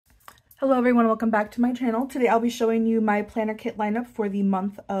Hello everyone, welcome back to my channel. Today I'll be showing you my planner kit lineup for the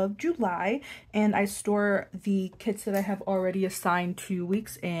month of July, and I store the kits that I have already assigned to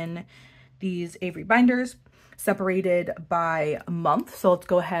weeks in these Avery binders separated by month. So let's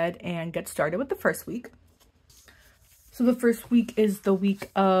go ahead and get started with the first week. So the first week is the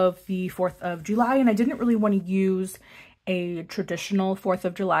week of the 4th of July, and I didn't really want to use a traditional 4th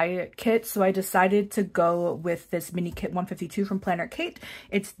of July kit, so I decided to go with this mini kit 152 from Planner Kate.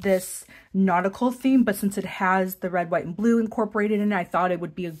 It's this nautical theme, but since it has the red, white, and blue incorporated in it, I thought it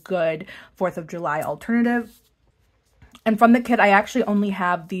would be a good 4th of July alternative. And from the kit, I actually only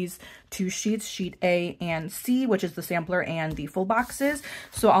have these two sheets, sheet A and C, which is the sampler and the full boxes.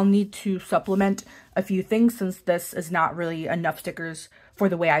 So I'll need to supplement a few things since this is not really enough stickers for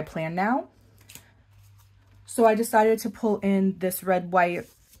the way I plan now. So I decided to pull in this red, white,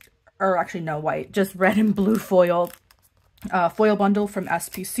 or actually no white, just red and blue foil bundle from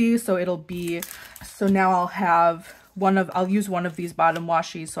SPC. So it'll be, so now I'll use one of these bottom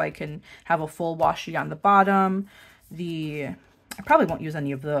washies so I can have a full washi on the bottom. I probably won't use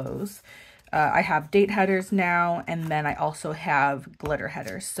any of those. I have date headers now, and then I also have glitter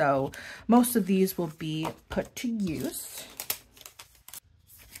headers. So most of these will be put to use.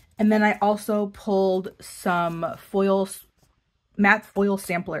 And then I also pulled some matte foil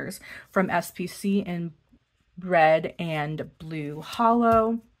samplers from SPC in red and blue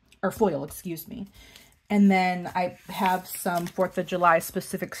foil, excuse me. And then I have some 4th of July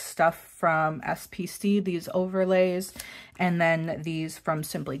specific stuff from SPC, these overlays, and then these from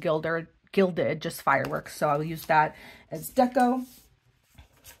Simply Gilded, just fireworks. So I'll use that as deco.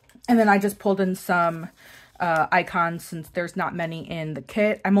 And then I just pulled in some icons since there's not many in the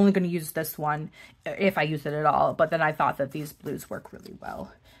kit. I'm only going to use this one if I use it at all, but then I thought that these blues work really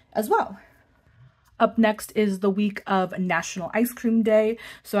well as well. Up next is the week of National Ice Cream Day,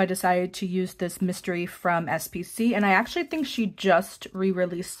 so I decided to use this mystery from SPC, and I actually think she just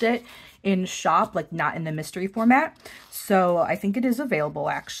re-released it in shop, like not in the mystery format, so I think it is available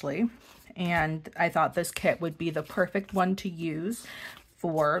actually, and I thought this kit would be the perfect one to use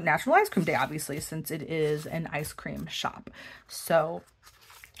for National Ice Cream Day, obviously, since it is an ice cream shop. So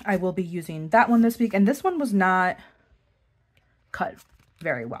I will be using that one this week. And this one was not cut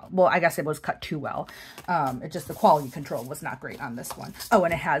very well. Well, I guess it was cut too well. It just, the quality control was not great on this one. Oh,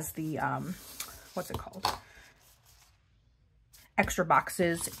 and it has the, what's it called? Extra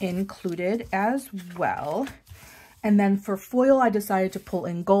boxes included as well. And then for foil, I decided to pull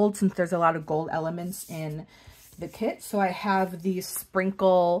in gold since there's a lot of gold elements in the kit. So I have these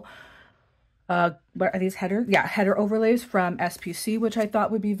sprinkle, what are these, header? Yeah, header overlays from SPC, which I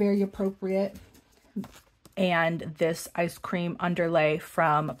thought would be very appropriate. And this ice cream underlay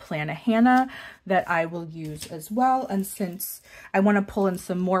from Plannahannah that I will use as well. And since I want to pull in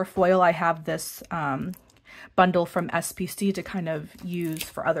some more foil, I have this bundle from SPC to kind of use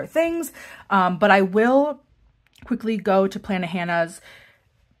for other things. But I will quickly go to Plannahannah's,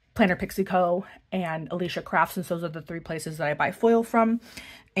 Planner Pixie Co. and Alicia Crafts, since those are the 3 places that I buy foil from.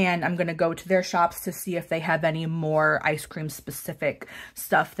 And I'm going to go to their shops to see if they have any more ice cream specific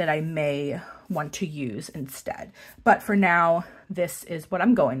stuff that I may want to use instead. But for now, this is what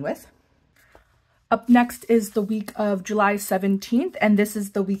I'm going with. Up next is the week of July 17th, and this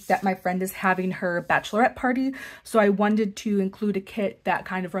is the week that my friend is having her bachelorette party. So I wanted to include a kit that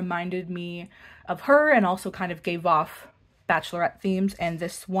kind of reminded me of her and also kind of gave off bachelorette themes, and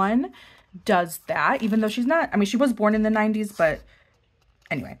this one does that, even though she's not, I mean, she was born in the 90s, but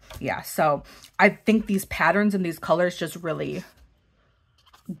anyway, yeah. So I think these patterns and these colors just really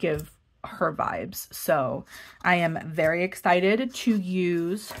give her vibes. So I am very excited to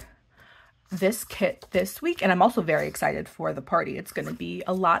use this kit this week, and I'm also very excited for the party. It's going to be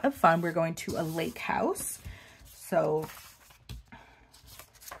a lot of fun. We're going to a lake house, so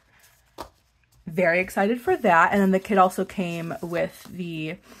very excited for that. And then the kit also came with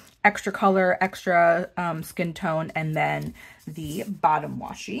the extra color, extra skin tone, and then the bottom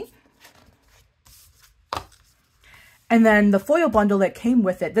washi. And then the foil bundle that came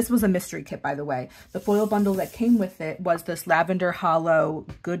with it, this was a mystery kit, by the way. The foil bundle that came with it was this Lavender Hollow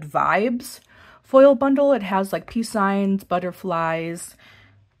Good Vibes foil bundle. It has like peace signs, butterflies,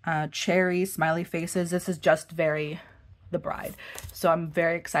 cherry, smiley faces. This is just very the bride. So I'm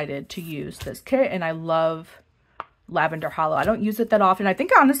very excited to use this kit, and I love Lavender Hollow. I don't use it that often. I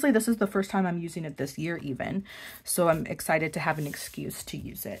think honestly this is the first time I'm using it this year even. So I'm excited to have an excuse to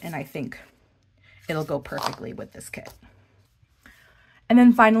use it, and I think it'll go perfectly with this kit. And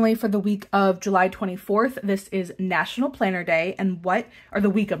then finally, for the week of July 24th, this is National Planner Day, or the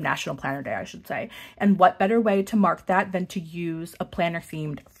week of National Planner Day, I should say. And what better way to mark that than to use a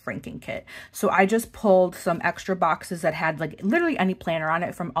planner-themed franking kit? So I just pulled some extra boxes that had like literally any planner on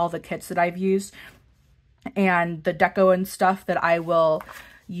it from all the kits that I've used, and the deco and stuff that I will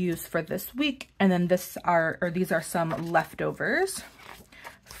use for this week. And then these are some leftovers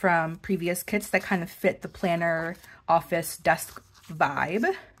from previous kits that kind of fit the planner office desk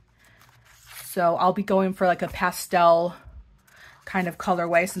vibe. So I'll be going for like a pastel kind of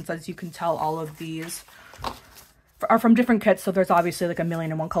colorway, since as you can tell, all of these are from different kits, so there's obviously like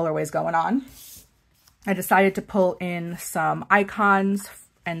 1,000,001 colorways going on. I decided to pull in some icons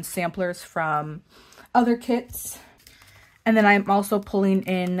and samplers from other kits. And then I'm also pulling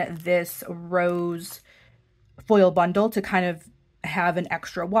in this rose foil bundle to kind of have an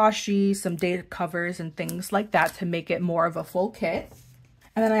extra washi, some date covers and things like that to make it more of a full kit.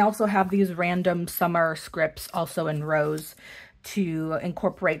 And then I also have these random summer scripts also in rose to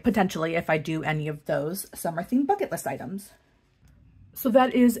incorporate potentially if I do any of those summer themed bucket list items. So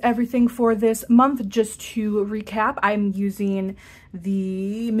that is everything for this month. Just to recap, I'm using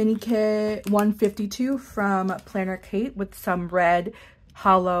the mini kit 152 from Planner Kate with some red,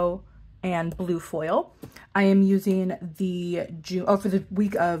 hollow, and blue foil. I am using the for the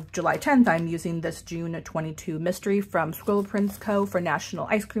week of July 10th, I'm using this June 22 mystery from Squirrel Prints Co. for National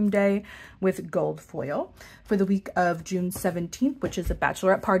Ice Cream Day with gold foil. For the week of June 17th, which is a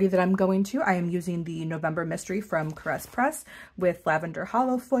bachelorette party that I'm going to, I am using the November mystery from Caress Press with lavender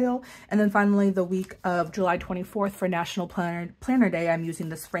hollow foil. And then finally, the week of July 24th for National Planner Day, I'm using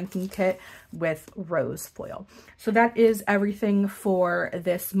this franking kit with rose foil. So that is everything for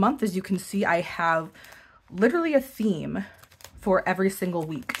this month. As you can see, I have literally a theme for every single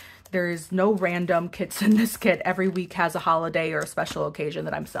week. There's no random kits in this kit. Every week has a holiday or a special occasion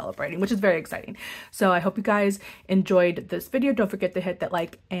that I'm celebrating, which is very exciting. So I hope you guys enjoyed this video. Don't forget to hit that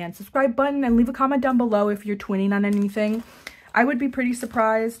like and subscribe button and leave a comment down below if you're twinning on anything. I would be pretty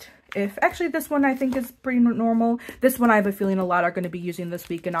surprised if, actually this one I think is pretty normal. This one I have a feeling a lot are going to be using this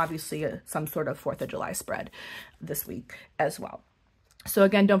week, and obviously some sort of 4th of July spread this week as well. So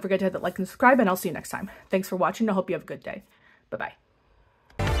again, don't forget to hit that like and subscribe, and I'll see you next time. Thanks for watching. I hope you have a good day. Bye-bye.